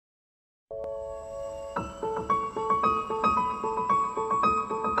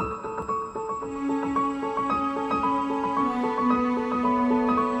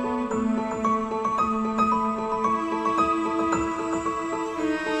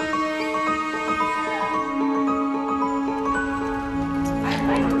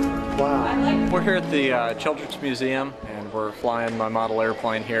Wow. We're here at the Children's Museum, and we're flying my model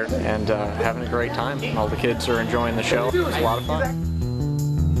airplane here and having a great time. All the kids are enjoying the show. It's a lot of fun.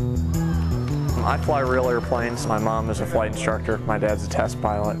 I fly real airplanes. My mom is a flight instructor. My dad's a test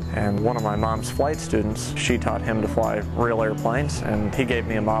pilot. And one of my mom's flight students, she taught him to fly real airplanes, and he gave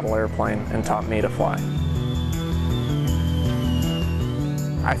me a model airplane and taught me to fly.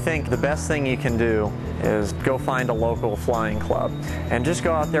 I think the best thing you can do is go find a local flying club and just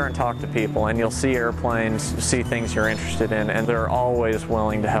go out there and talk to people, and you'll see airplanes, see things you're interested in, and they're always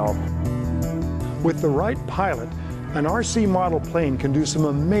willing to help. With the right pilot, an RC model plane can do some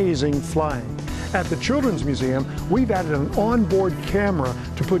amazing flying. At the Children's Museum, we've added an onboard camera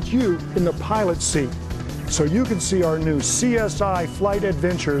to put you in the pilot seat, so you can see our new CSI Flight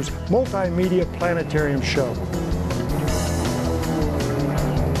Adventures multimedia planetarium show.